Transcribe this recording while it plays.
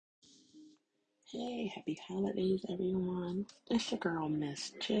Hey, happy holidays, everyone. It's your girl,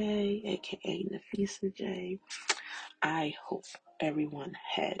 Miss J, aka Nafisa J. I hope everyone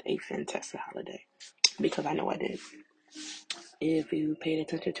had a fantastic holiday because I know I did. If you paid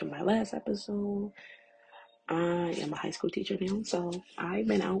attention to my last episode, I am a high school teacher now, so I've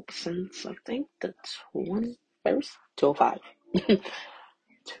been out since I think the 21st, 205.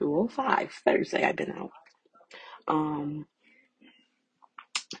 205 Thursday, I've been out. Um,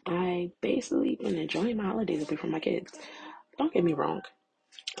 I basically been enjoying my holidays away from my kids. Don't get me wrong.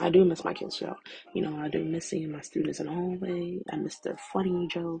 I do miss my kids, y'all. I do miss seeing my students in the hallway. I miss their funny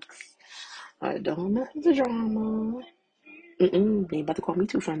jokes. I don't miss the drama. They about to call me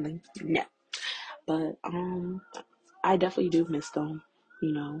too friendly. No. But, I definitely do miss them,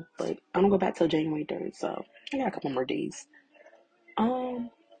 but I don't go back till January 3rd, so I got a couple more days.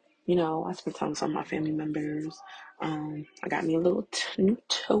 Um, I spent time with some of my family members. I got me a little new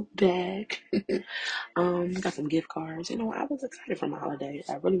tote bag. Got some gift cards. I was excited for my holiday.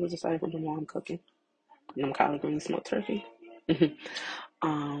 I really was excited for my mom cooking. Them collard green smoked turkey.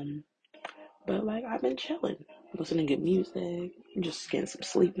 um, but like I've been chilling, listening to good music, just getting some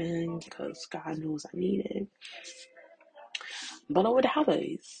sleep in because God knows I need it. But over the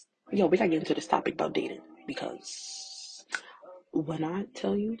holidays, we gotta get into this topic about dating because when I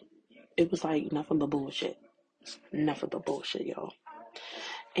tell you, it was like nothing but bullshit, nothing but bullshit, y'all.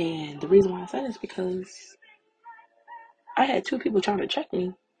 And the reason why I said it is because I had two people trying to check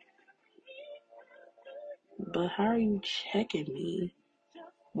me, but how are you checking me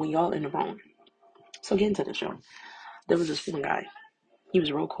when y'all in the wrong? So get into the show. There was this one guy. He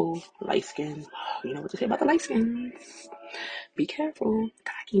was real cool, light skinned. You know what to say about the light skins. Be careful,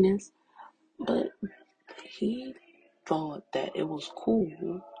 cockiness. But he thought that it was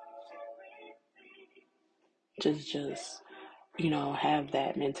cool just have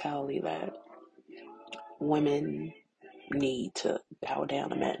that mentality that women need to bow down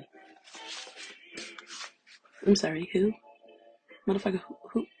to men. I'm sorry, who? Motherfucker,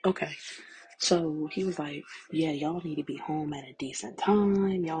 who? Okay. So he was like, yeah, y'all need to be home at a decent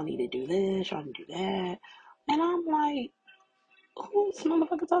time. Y'all need to do this. Y'all need to do that. And I'm like, who's this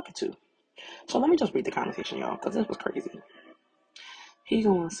motherfucker talking to? So let me just read the conversation, y'all, because this was crazy. He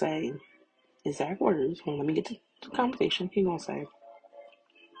gonna say exact words. Hold on, let me get to the conversation. He gonna say,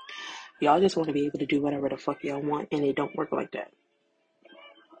 y'all just want to be able to do whatever the fuck y'all want, and it don't work like that.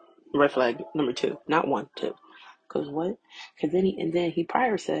 Red flag number two, not one, two. Cause what? Cause then he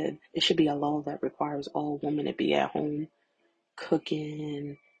prior said it should be a law that requires all women to be at home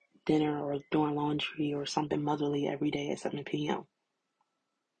cooking dinner or doing laundry or something motherly every day at 7 p.m.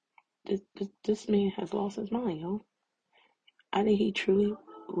 This man has lost his mind, yo. I think he truly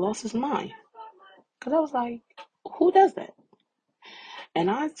lost his mind. Cause I was like, who does that? And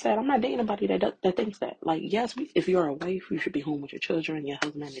I said, I'm not dating anybody that thinks that. Like, yes, if you're a wife, you should be home with your children, your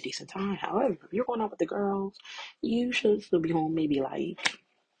husband at a decent time. However, if you're going out with the girls, you should still be home maybe like,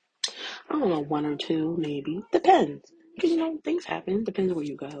 I don't know, one or two, maybe. Depends. Because, things happen. Depends where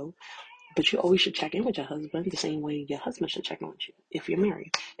you go. But you always should check in with your husband the same way your husband should check in with you if you're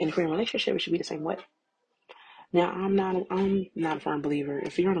married. And if you're in a relationship, it should be the same way. Now, I'm not a firm believer.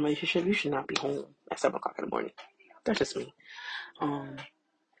 If you're in a relationship, you should not be home at 7 o'clock in the morning. That's just me. Um,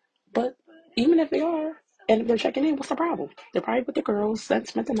 But even if they are, and they're checking in, what's the problem? They're probably with the girls that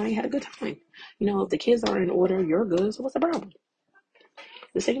spent the night, had a good time. If the kids are in order, you're good, so what's the problem?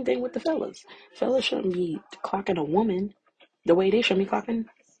 The same thing with the fellas. Fellas shouldn't be clocking a woman the way they should be clocking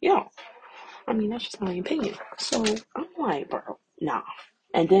y'all. I mean, that's just my opinion. So I'm like, bro, nah.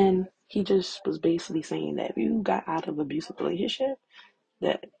 And then he just was basically saying that if you got out of an abusive relationship,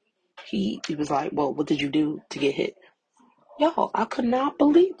 that he was like, well, what did you do to get hit? Yo, I could not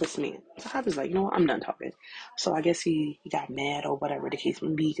believe this man. So I was like, what? I'm done talking. So I guess he got mad or whatever the case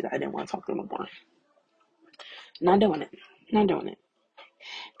may be because I didn't want to talk to him no more. Not doing it. Not doing it.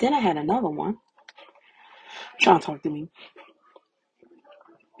 Then I had another one trying to talk to me.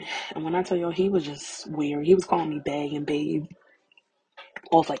 And when I tell you, he was just weird. He was calling me bae and babe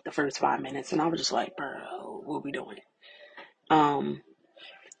off like the first 5 minutes. And I was just like, bro, what we doing?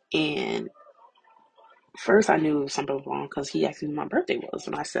 And first I knew something was wrong because he asked me when my birthday was.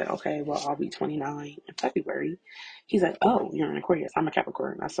 And I said, okay, well, I'll be 29 in February. He's like, oh, you're an Aquarius. I'm a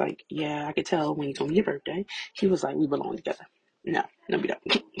Capricorn. I was like, yeah, I could tell when you told me your birthday. He was like, we belong together. No, we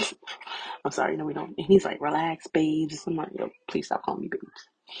don't. I'm sorry, no, we don't. And he's like, relax, babes. I'm like, yo, please stop calling me babes.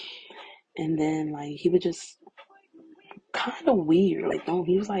 And then, like, he was just kind of weird. Like, no,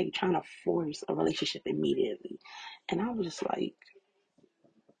 he was like trying to force a relationship immediately. And I was just like,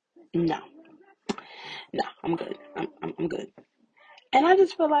 no, I'm good. I'm good. And I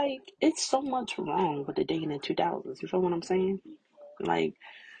just feel like it's so much wrong with the dating in 2000s. You feel what I'm saying? Like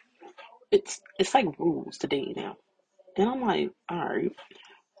it's like rules to date now. And I'm like, all right,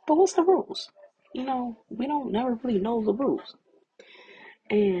 but what's the rules? We don't never really know the rules.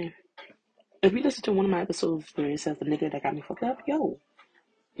 And if you listen to one of my episodes where it says the nigga that got me fucked up, y'all,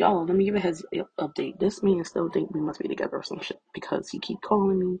 let me give a heads update. This man still think we must be together or some shit because he keep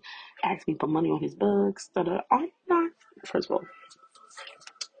calling me, asking me for money on his bugs. I'm not. First of all,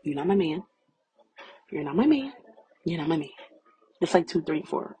 you're not my man. You're not my man. You're not my man. It's like two, three,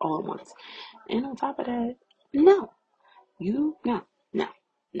 four all at once. And on top of that, no, no, no.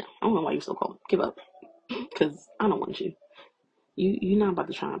 I don't know why you still calling. Give up, because I don't want you. You're not about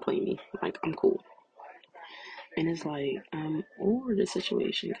to try and play me. Like I'm cool. And it's like I'm over the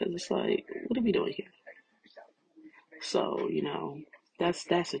situation because it's like, what are we doing here? So that's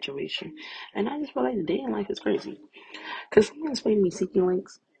that situation. And I just feel like the dating life is crazy. Cause someone explained to me seeking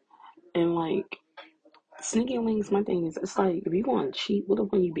links, and like sneaking links. My thing is, it's like if you want to cheat, what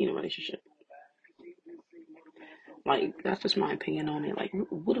if when you be in a relationship? Like that's just my opinion on it. Like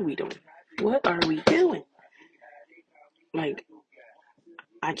what are we doing? What are we doing? Like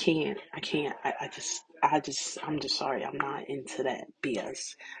I'm just sorry. I'm not into that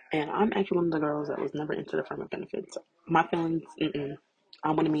BS. And I'm actually one of the girls that was never into the friend with benefits. My feelings,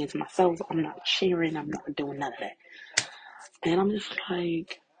 I want to be into myself. I'm not sharing. I'm not doing none of that. And I'm just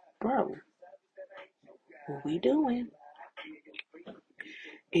like, bro, what we doing?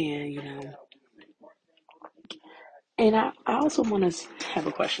 And, and I also want to have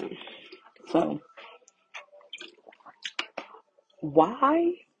a question. So,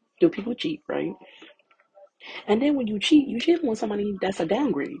 why do people cheat, right? And then when you cheat on somebody that's a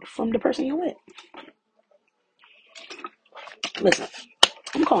downgrade from the person you're with. Listen,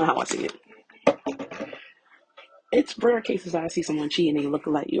 I'm calling how I see it. It's rare cases I see someone cheat and they look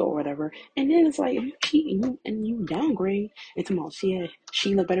like you or whatever. And then it's like, if you cheat and you downgrade, and tomorrow,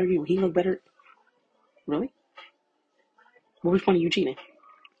 she look better than you, he look better. Really? Well, which one are you cheating?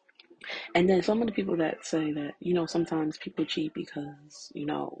 And then some of the people that say that, sometimes people cheat because,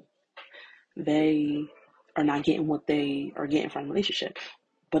 they are not getting what they are getting from a relationship.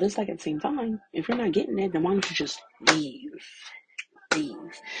 But it's like at the same time, if you're not getting it, then why don't you just leave?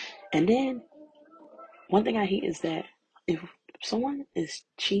 Leave. And then one thing I hate is that if someone is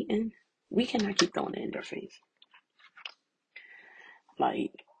cheating, we cannot keep throwing it in their face.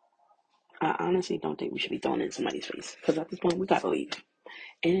 Like, I honestly don't think we should be throwing it in somebody's face. Because at this point, we gotta leave.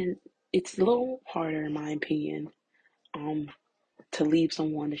 And it's a little harder, in my opinion, to leave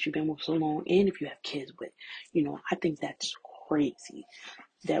someone that you've been with so long, and if you have kids with, I think that's crazy.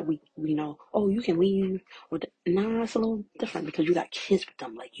 That we know, oh, you can leave with, nah, it's a little different because you got kids with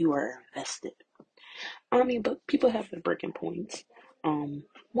them, like you are invested. I mean, but people have their breaking points.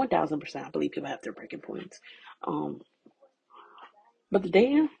 1000%, I believe people have their breaking points. But the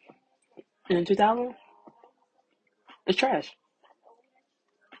dating in 2000 is trash.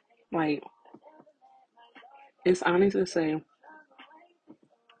 Like, it's honestly to say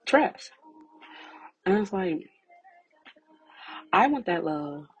trash. And it's like, I want that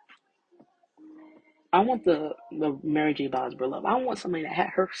love. I want the Mary J. Blige love. I want somebody that had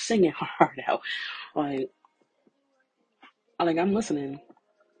her singing her heart out. Like, I'm listening.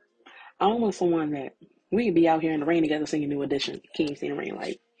 I don't want someone that we could be out here in the rain together singing New Edition. Can't see the rain.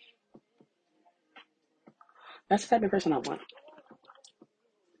 Like, that's the type of person I want.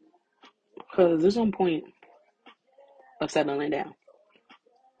 Because there's no point of settling down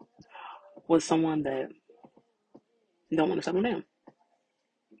with someone that don't want to settle down.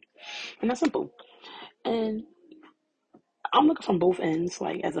 And that's simple. And I'm looking from both ends.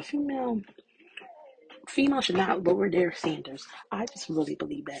 Like, as a female should not lower their standards. I just really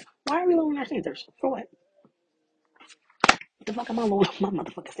believe that. Why are we lowering our standards? For what? What the fuck am I lowering my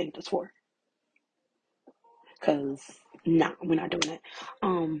motherfucking standards for? Because, nah, we're not doing that.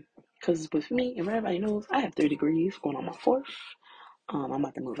 Because with me, and everybody knows, I have 3 degrees going on my fourth. I'm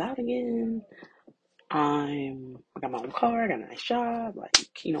about to move out again. I got my own car, I got a nice job. Like,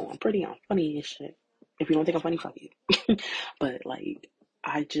 I'm pretty, I'm funny and shit. If you don't think I'm funny, fuck you. But, like,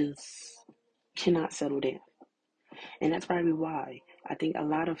 I just cannot settle down. And that's probably why I think a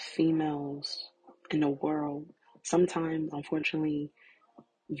lot of females in the world, sometimes, unfortunately,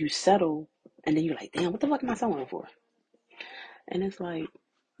 you settle and then you're like, damn, what the fuck am I settling for? And it's like,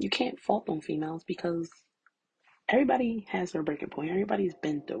 you can't fault on females because everybody has their breaking point. Everybody's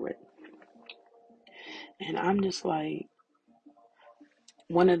been through it. And I'm just like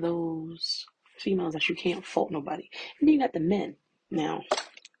one of those females that you can't fault nobody. And then you got the men. Now,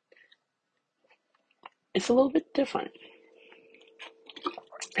 it's a little bit different.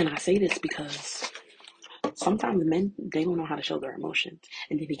 And I say this because sometimes men, they don't know how to show their emotions.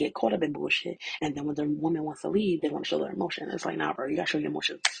 And then they get caught up in bullshit. And then when the woman wants to leave, they want to show their emotion. It's like, nah, bro, you gotta show your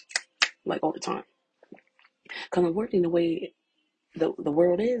emotions like all the time. Because unfortunately, the way the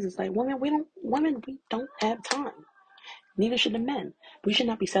world is, it's like women, we don't have time. Neither should the men. We should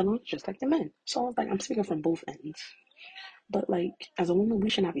not be settling just like the men. So it's like, I'm speaking from both ends. But like, as a woman, we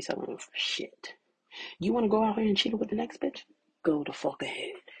should not be settling for shit. You want to go out here and cheat with the next bitch? Go the fuck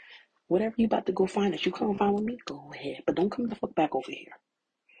ahead. Whatever you about to go find that you come find with me, go ahead. But don't come the fuck back over here.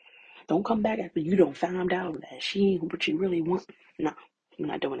 Don't come back after you don't found out that she ain't what you really want. No, I'm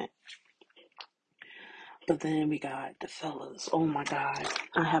not doing it. But then we got the fellas. Oh my god.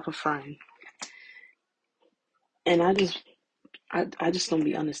 I have a friend. And I just don't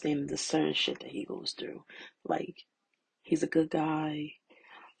be understanding the certain shit that he goes through. Like, he's a good guy,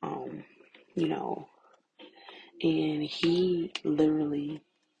 um, you know, and he literally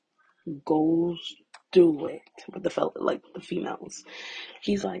goes through it with like the females.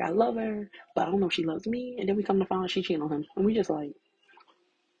 He's like, I love her, but I don't know if she loves me. And then we come to find out she cheating on him, and we just like,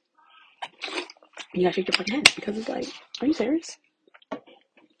 you gotta shake your fucking head because it's like, are you serious?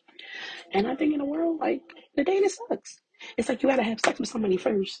 And I think in the world, like, the dating sucks. It's like you gotta have sex with somebody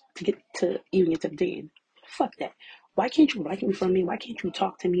first to get to even get to the dating. Fuck that. Why can't you like me from me? Why can't you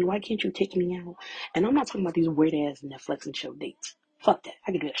talk to me? Why can't you take me out? And I'm not talking about these weird ass Netflix and chill dates. Fuck that.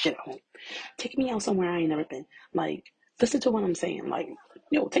 I can do that shit at home. Take me out somewhere I ain't never been. Like, listen to what I'm saying. Like,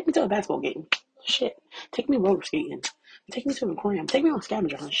 yo, take me to a basketball game. Shit. Take me roller skating. Take me to an aquarium. Take me on a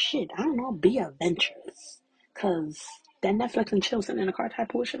scavenger hunt. Shit. I don't know. Be adventurous. Cause that Netflix and chill sitting in the car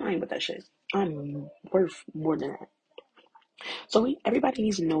type bullshit, I ain't with that shit. I'm worth more than that. So everybody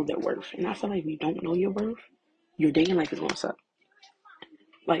needs to know their worth. And I feel like if you don't know your worth, your dating life is gonna suck.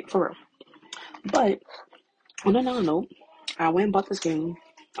 Like, for real. But on another note, I went and bought this game.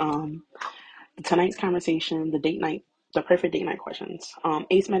 Tonight's conversation, the perfect date night questions.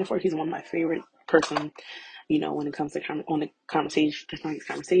 Ace Metaphor, he's one of my favorite person. When it comes to on the conversation, tonight's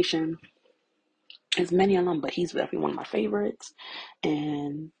conversation. There's many of them, but he's definitely one of my favorites.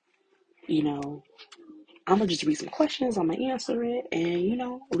 And I'm gonna just read some questions. I'm gonna answer it,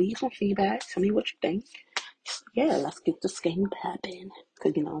 and leave some feedback. Tell me what you think. Yeah, let's get this game popping.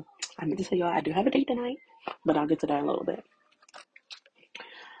 Cause I meant to tell y'all I do have a date tonight, but I'll get to that in a little bit.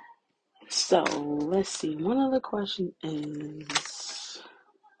 So let's see. One of the questions is,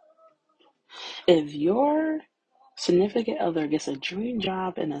 if your significant other gets a dream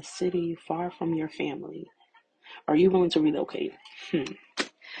job in a city far from your family, are you willing to relocate?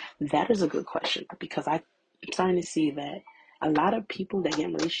 That is a good question because I'm starting to see that a lot of people that get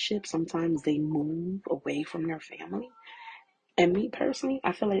in relationships, sometimes they move away from their family. And me personally,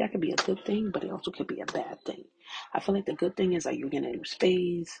 I feel like that could be a good thing, but it also could be a bad thing. I feel like the good thing is like you're getting a new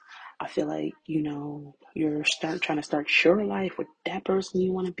space. I feel like, you're trying to start your life with that person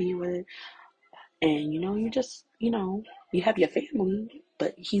you want to be with. And you just, you have your family,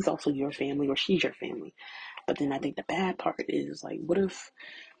 but he's also your family or she's your family. But then I think the bad part is like, what if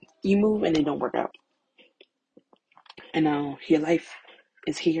you move and it don't work out? And now your life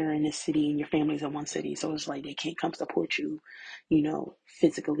is here in this city and your family's in one city. So it's like they can't come support you,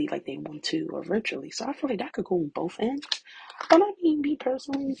 physically like they want to or virtually. So I feel like that could go on both ends. But I mean, me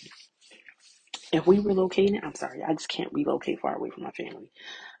personally, if we relocated, I'm sorry, I just can't relocate far away from my family.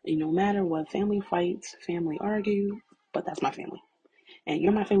 No matter what, family fights, family argue, but that's my family. And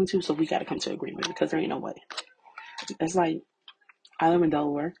you're my family too, so we got to come to agreement because there ain't no way. It's like I live in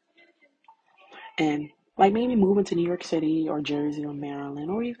Delaware, and like maybe moving to New York City or Jersey or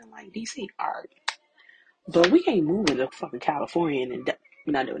Maryland or even like DC. All right, but we ain't moving to fucking California and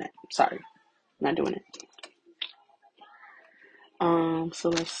we're not doing that. Sorry, not doing it. So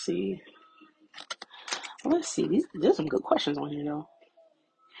let's see. There's some good questions on here though.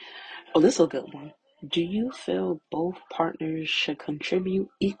 Oh, this is a good one. Do you feel both partners should contribute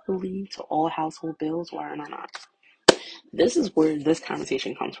equally to all household bills? Why or not? This is where this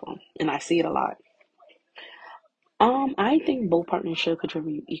conversation comes from, and I see it a lot. I think both partners should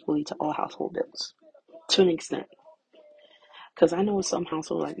contribute equally to all household bills, to an extent. Because I know some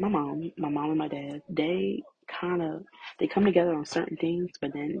households, like my mom and my dad, they come together on certain things,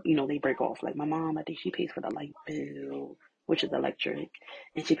 but then, they break off. Like my mom, I think she pays for the light bill, which is electric,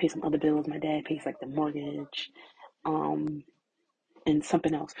 and she pays some other bills. My dad pays like the mortgage, um, and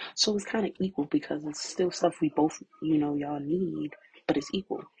something else. So it's kind of equal because it's still stuff we both, y'all need, but it's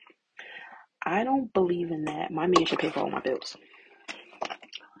equal. I don't believe in that. My man should pay for all my bills.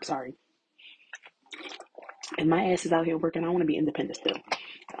 Sorry. And my ass is out here working. I want to be independent still.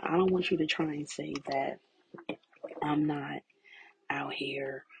 I don't want you to try and say that I'm not out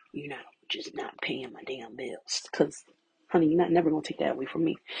here, just not paying my damn bills. Because, honey, you're not never going to take that away from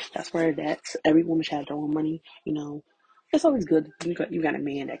me. That's where that's, every woman should have their own money, It's always good. You got a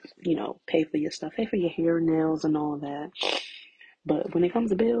man that, pay for your stuff, pay for your hair, nails, and all that. But when it comes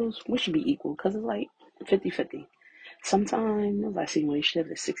to bills, we should be equal because it's like 50-50. Sometimes I see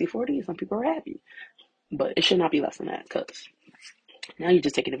relationships at 60-40, some people are happy. But it should not be less than that because now you're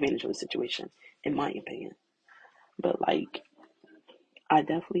just taking advantage of the situation, in my opinion. But, like, I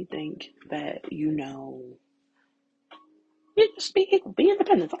definitely think that, you just be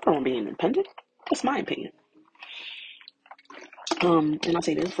independent. I don't want to be independent. That's my opinion. And I'll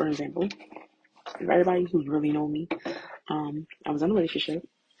say this for example. For everybody who's really known me, I was in a relationship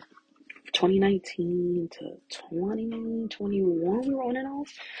 2019 to 2021. We were on and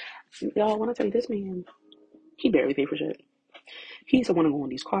off. Y'all, when I tell you this man, he barely paid for shit. He used to want to go on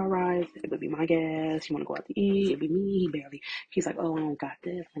these car rides. It would be my gas. He want to go out to eat. It'd be me. He barely. He's like, oh, I don't got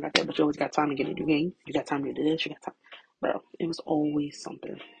this. I don't got that. But you always got time to get a new game. You got time to do this. You got time. Bro, it was always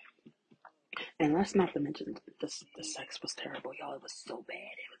something. And let's not to mention the sex was terrible, y'all. It was so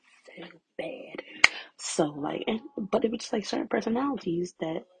bad. It was so bad. So like, but it was just like certain personalities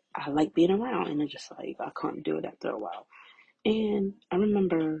that I like being around, and it's just like I couldn't do it after a while. And I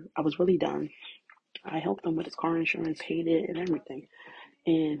remember I was really done. I helped him with his car insurance, paid it, and everything.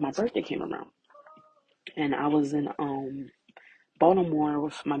 And my birthday came around, and I was in Baltimore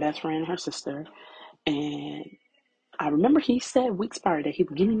with my best friend and her sister, and I remember he said weeks prior that he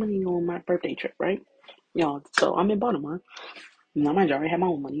would give me money on my birthday trip, right? Y'all, so I'm in Baltimore. Now, mind you, I already had my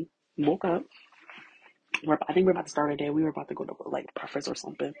own money. Woke up. I think we're about to start our day. We were about to go to like breakfast or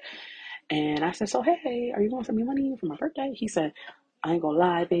something. And I said, so, hey, are you going to send me money for my birthday? He said, I ain't going to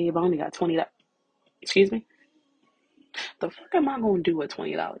lie, babe. I only got $20. Excuse me? The fuck am I going to do with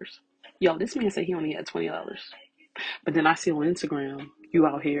 $20? Yo, this man said he only had $20. But then I see on Instagram, you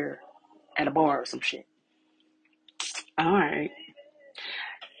out here at a bar or some shit. All right.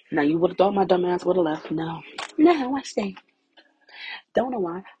 Now, you would have thought my dumb ass would have left. No. No, I stayed. Don't know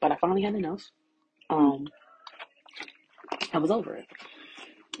why, but I finally had enough. I was over it.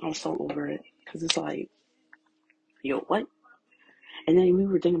 I was so over it. Because it's like, yo, what? And then we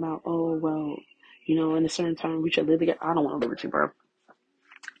were thinking about, oh, well, in a certain time we should live together. I don't want to live with you, bro.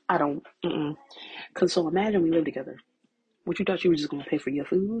 I don't. Because so imagine we live together. What you thought you were just going to pay for your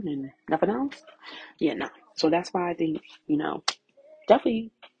food and nothing else? Yeah, no. So that's why I think,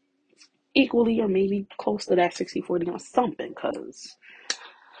 definitely equally or maybe close to that 60-40 on something. Because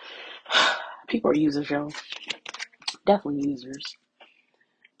people are users, yo. Definitely users.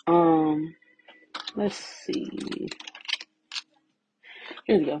 Let's see.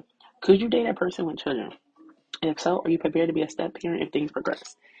 Here we go. Could you date a person with children? If so, are you prepared to be a step parent if things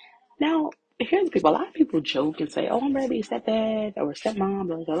progress? Now, here's the people. A lot of people joke and say, oh, I'm ready to be a stepdad or a stepmom,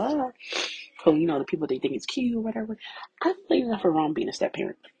 blah, blah, blah. So, the people they think it's cute or whatever. I don't think there's nothing wrong being a step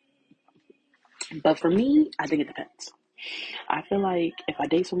parent. But for me, I think it depends. I feel like if I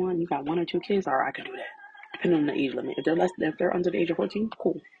date someone, you got 1 or 2 kids, or I could do that. Depending on the age limit. If they're under the age of 14,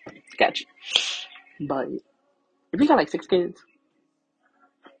 cool. Gotcha. But if you got like 6 kids,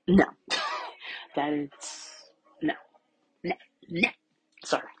 no. That is, no. No. No.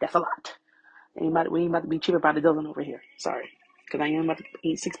 Sorry, that's a lot. We ain't about to be cheap about a dozen over here. Sorry. Because I am about to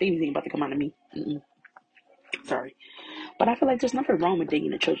eat 6 babies ain't about to come out of me. Sorry. But I feel like there's nothing wrong with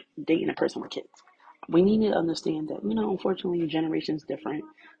dating a person with kids. We need to understand that, unfortunately, generation's different.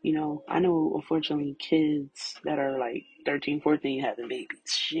 I know, unfortunately, kids that are like 13, 14 having babies.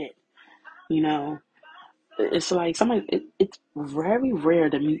 Shit. It's like it's very rare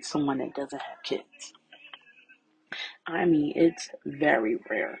to meet someone that doesn't have kids. I mean, it's very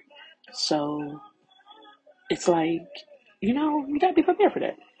rare. So it's like, you gotta be prepared for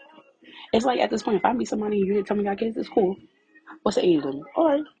that. It's like at this point, if I meet somebody and you tell me you got kids, it's cool. What's the age limit? All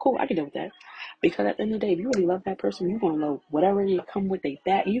right, cool. I can deal with that. Because at the end of the day, if you really love that person, you're gonna love whatever they come with they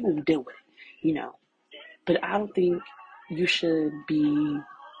back. You're gonna deal with it, But I don't think you should be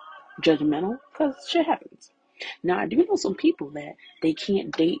judgmental because shit happens. Now I do know some people that they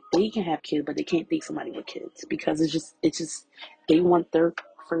can't date. They can have kids, but they can't date somebody with kids because it's just they want their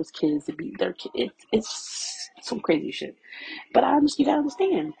first kids to be their kid. It's some crazy shit. But you gotta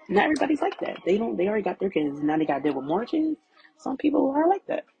understand, not everybody's like that. They already got their kids, and now they gotta deal with more kids. Some people are like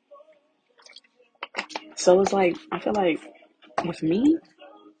that. So it's like, I feel like with me,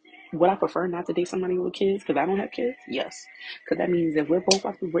 would I prefer not to date somebody with kids because I don't have kids? Yes. Because that means if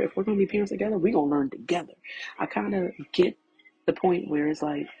if we're going to be parents together, we're going to learn together. I kind of get the point where it's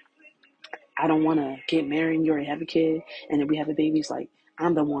like, I don't want to get married and you already have a kid, and then we have a baby. It's like,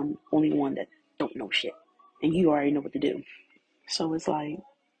 I'm the only one that don't know shit. And you already know what to do. So it's like,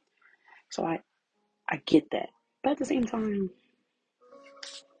 so I get that. But at the same time,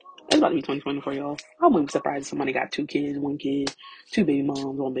 it's about to be 2024, y'all. I wouldn't be surprised if somebody got 2 kids, 1 kid, 2 baby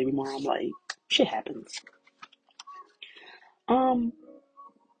moms, 1 baby mom. Like, shit happens. Um,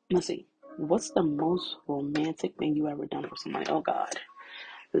 let's see. What's the most romantic thing you ever done for somebody? Oh God,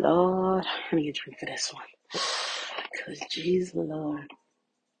 Lord, I need a drink for this one. Cause jeez, Lord,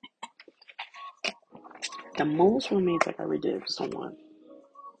 the most romantic I ever did for someone.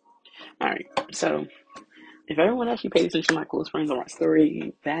 All right, so if everyone actually paid attention to my close friends on my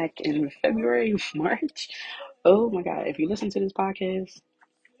story back in February, March, oh my God, if you listen to this podcast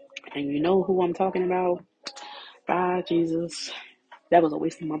and you know who I'm talking about, God, Jesus, that was a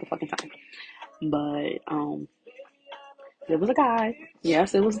waste of motherfucking time. But there was a guy.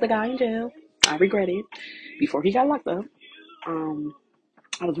 Yes, it was the guy in jail. I regret it. Before he got locked up, um,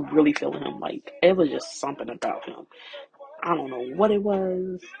 I was really feeling him. Like it was just something about him. I don't know what it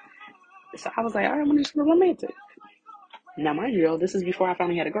was. So I was like, all right, I'm gonna just be romantic. Now, mind you, this is before I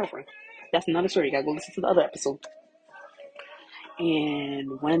finally had a girlfriend. That's another story. You gotta go listen to the other episode.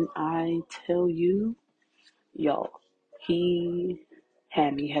 And when I tell you, y'all, he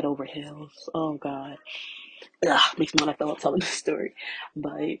had me head over heels. Oh God, makes me want to feel up telling the story.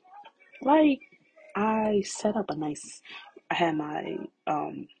 But like, I set up a nice. I had my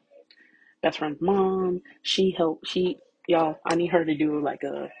best friend's mom. She helped. Y'all, I need her to do like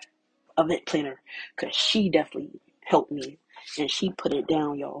a event planner because she definitely helped me and she put it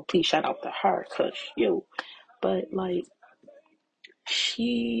down, y'all. Please shout out to her because but like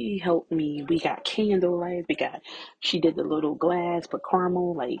she helped me. We got candlelight. She did the little glass, but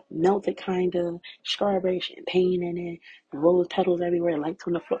caramel, like melted kind of strawberry champagne in it, rose petals everywhere, lights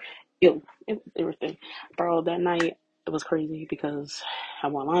on the floor. Everything. Bro, that night it was crazy because I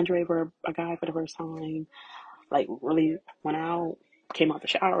wore lingerie for a guy for the first time. Like really went out, came out the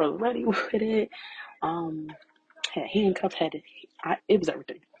shower, was ready with it. Um, had handcuffs, it was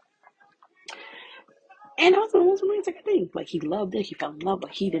everything. And that was the most romantic thing. Like he loved it, he fell in love,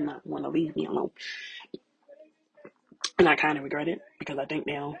 but he did not want to leave me alone. And I kind of regret it because I think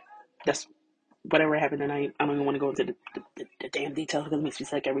now that's whatever happened tonight. I don't even want to go into the damn details because it makes me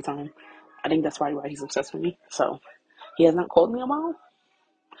sick every time. I think that's probably why he's obsessed with me. So he has not called me in a while,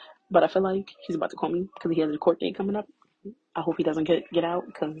 but I feel like he's about to call me because he has a court date coming up. I hope he doesn't get out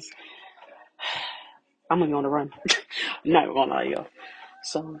because I'm gonna be on the run. I'm not gonna lie, y'all.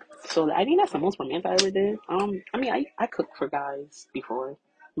 So I think that's the most romantic I ever did. I mean, I cooked for guys before,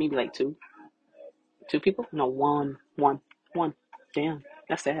 maybe like two people. No, one. Damn,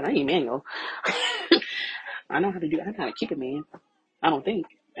 that's sad. I ain't manual. I know how to do. I know how to keep it, man. I don't think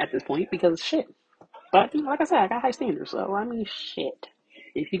at this point because shit. But like I said, I got high standards. So I mean, shit.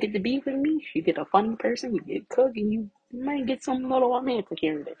 If you get to be with me, you get a funny person, you get cook, and you might get some little romantic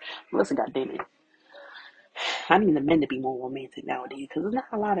here and there. Listen, goddamn it. I need the men to be more romantic nowadays because there's not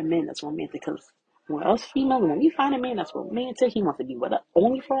a lot of men that's romantic. Because when us females, when we find a man that's romantic, he wants to be with us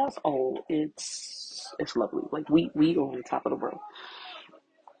only for us. Oh, it's lovely. Like we are on top of the world.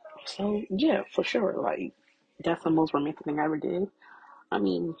 So yeah, for sure. Like that's the most romantic thing I ever did. I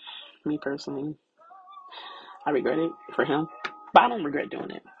mean, me personally, I regret it for him, but I don't regret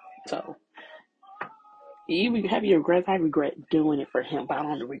doing it. So you have your regrets. I regret doing it for him, but I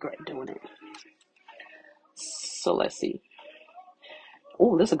don't regret doing it. So let's see.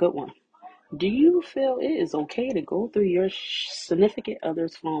 Oh, that's a good one. Do you feel it is okay to go through your significant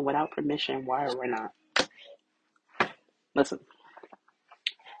other's phone without permission? Why or why not? Listen,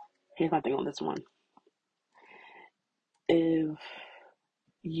 here's my thing on this one. If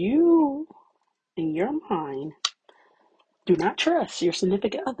you, in your mind, do not trust your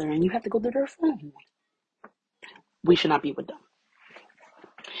significant other and you have to go through their phone, we should not be with them.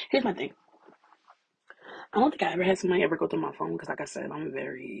 Here's my thing. I don't think I ever had somebody ever go through my phone because, like I said, I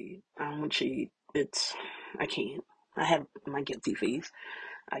don't cheat. I can't. I have my guilty face.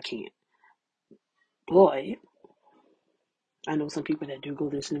 I can't. Boy, I know some people that do go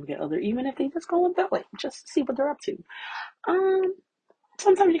through their significant other, even if they just go and do it, just to see what they're up to. Um,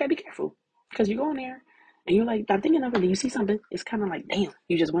 Sometimes you gotta be careful because you go in there and you're like, I'm thinking of it, and you see something, it's kind of like, damn,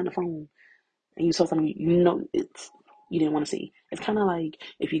 you just went on the phone and you saw something you didn't want to see. It's kind of like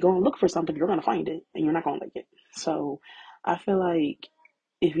if you go and look for something, you're gonna find it and you're not gonna like it. So I feel like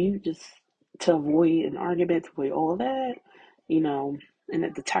if you just to avoid an argument, to avoid all that, you know, and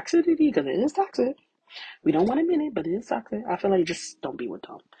the toxicity because it is toxic. We don't want to admit it, but it is toxic. I feel like just don't be with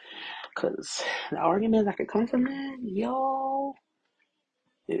them because the arguments that could come from that, y'all,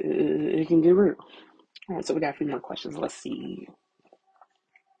 it can get real. All right, so we got a few more questions. Let's see.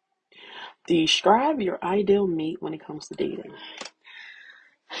 Describe your ideal mate when it comes to dating.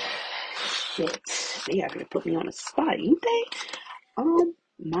 Shit, they happy to put me on the spot, ain't they?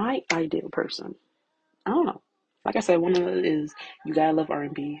 My ideal person. I don't know. Like I said, one of it is you gotta love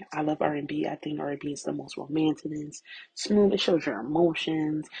R&B. I love R&B. I think R&B is the most romantic, smooth. It shows your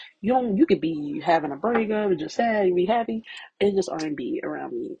emotions. You could be having a breakup, just sad, you be happy. It's just R&B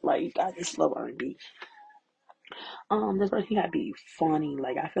around me. Like I just love R&B. This person he gotta be funny.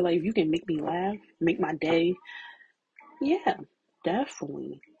 Like I feel like if you can make me laugh, make my day, yeah,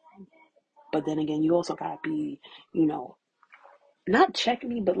 definitely. But then again, you also gotta be, you know, not check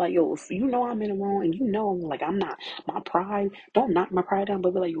me, but like, yo, if you know I'm in the wrong and you know like I'm not my pride, don't knock my pride down,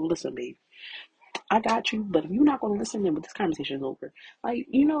 but be like, yo, listen, babe, I got you, but if you're not gonna listen, then but this conversation is over. Like,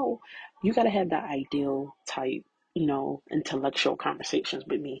 you gotta have that ideal type, intellectual conversations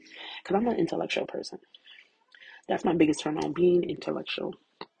with me, because I'm an intellectual person. That's my biggest turn on, being intellectual.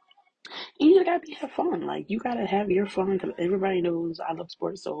 And you just gotta have fun. Like, you gotta have your fun, because everybody knows I love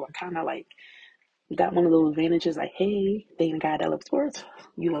sports, so I kind of like got one of those advantages. Like, hey, they a guy that loves sports,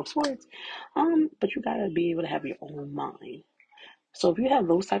 you love sports, but you gotta be able to have your own mind. So if you have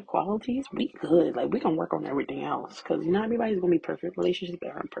those type of qualities, we good. Like we can work on everything else, because not everybody's gonna be perfect. Relationships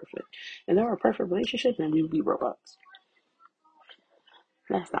are imperfect, and there are perfect relationships, and we will be robots.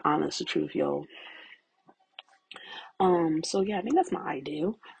 That's the honest truth, yo. So yeah, I think that's my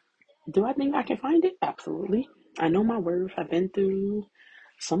ideal. Do I think I can find it? Absolutely. I know my worth. I've been through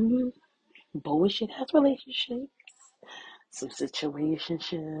some bullshit ass relationships, some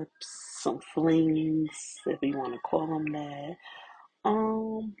situationships, some flings, if you want to call them that.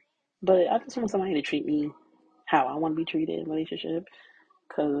 But I just want somebody to treat me how I want to be treated in a relationship.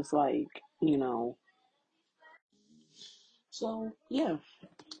 Cause like, you know, so yeah.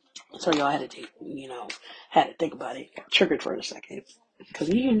 So y'all had to take, had to think about it. Triggered for a second. Cause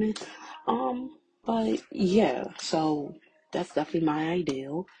you human. But yeah, so that's definitely my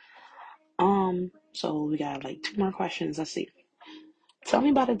ideal. So we got like two more questions. Let's see. Tell me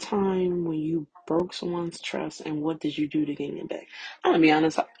about a time when you broke someone's trust and what did you do to gain it back? I'm gonna be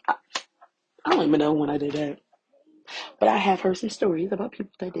honest, I don't even know when I did that. But I have heard some stories about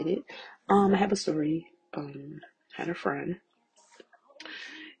people that did it. I have a story. Had a friend.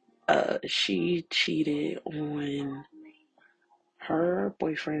 She cheated on her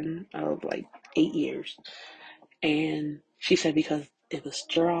boyfriend of like 8 years, and she said because it was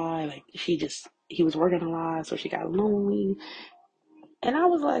dry, like he was working a lot, so she got lonely. And I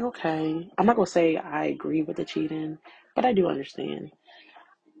was like, okay, I'm not gonna say I agree with the cheating, but I do understand.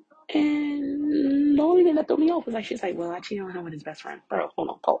 And the only thing that threw me off was like she's like, well, I cheated on him with his best friend. Bro, hold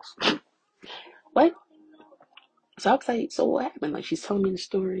on, pause. What? So I was like, so what happened? Like she's telling me the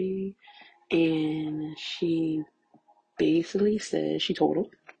story, and she basically said she told him,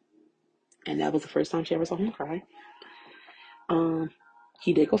 and that was the first time she ever saw him cry. Um,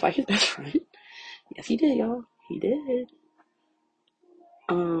 he did go fight his best friend. Yes, he did, y'all. He did.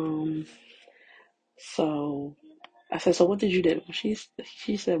 Um, so I said, so what did you do? She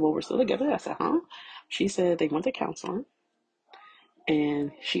said, well, we're still together. I said, huh? She said they went to counseling,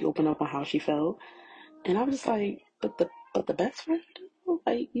 and she opened up on how she felt, and I was just like, but the best friend,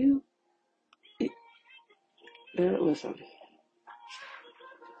 like it, listen,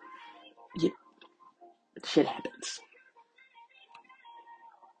 you, shit happens.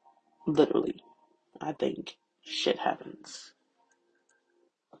 Literally, I think shit happens.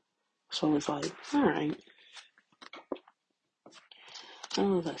 So it's like, all right.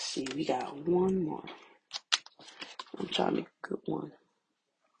 Oh, let's see. We got one more. I'm trying to make a good one.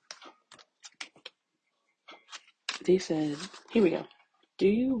 They said, here we go. Do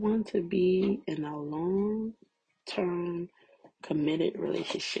you want to be in a long-term committed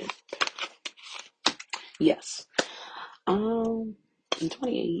relationship? Yes. I'm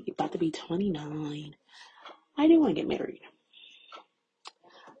 28, about to be 29. I do want to get married.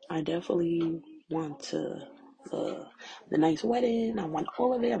 I definitely want the nice wedding. I want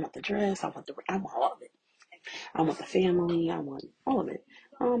all of it. I want the dress. I want all of it. I want the family. I want all of it.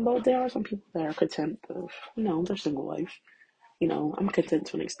 But there are some people that are content of, their single life. I'm content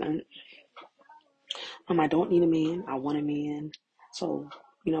to an extent. I don't need a man. I want a man. So,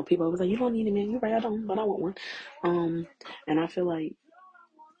 people always like, you don't need a man. You're right, I don't, but I want one. And I feel like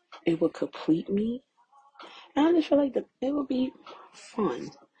it would complete me. And I just feel like it would be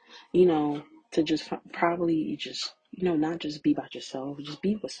fun, you know, to just probably just, not just be by yourself, just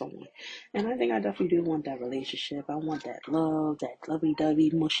be with someone. And I think I definitely do want that relationship. I want that love, that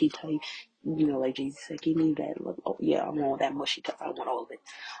lovey-dovey, mushy type. Like Jay-Z said, give me that. Oh, yeah, I want that mushy stuff. I want all of it.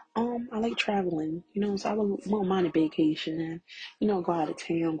 I like traveling, so I won't mind a vacation, go out of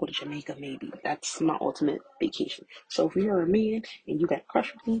town, go to Jamaica maybe. That's my ultimate vacation. So if you're a man and you got a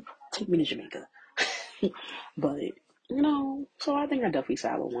crush with me, take me to Jamaica. But, so I think I definitely say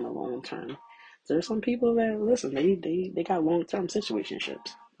I would want a long term. There's some people that, listen, they got long term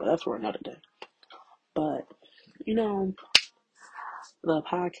situationships, but that's for another day. But, you know, the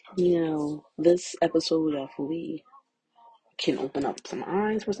podcast, this episode definitely can open up some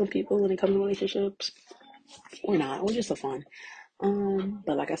eyes for some people when it comes to relationships, or not, or just for fun.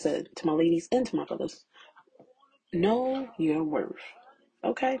 But like I said, to my ladies and to my brothers, know your worth.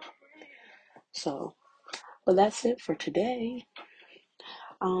 Okay? So, but that's it for today.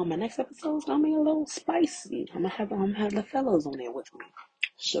 My next episode is gonna be a little spicy. I'm gonna have the fellows on there with me.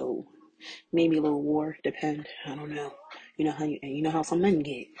 So maybe a little war, depend. I don't know. You know how some men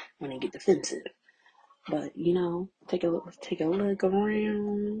get when they get defensive. But take a look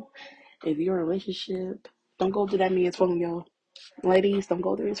around. If you're in a relationship, don't go through that man's phone, y'all. Ladies, don't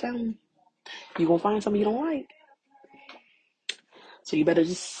go through his phone. You're gonna find something you don't like. So you better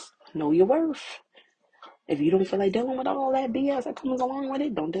just know your worth. If you don't feel like dealing with all that BS that comes along with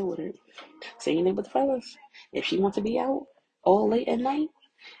it, don't deal with it. Same thing with the fellas. If she wants to be out all late at night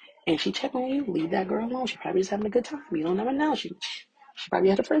and she check on you, leave that girl alone. She probably just having a good time. You don't never know. She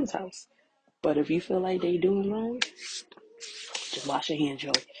probably at a friend's house. But if you feel like they doing wrong, just wash your hands,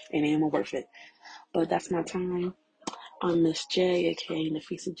 yo. It ain't worth it. But that's my time. I'm Miss J, aka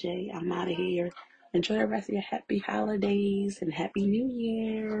Nafisa J. I'm out of here. Enjoy the rest of your happy holidays and happy New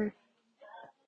Year.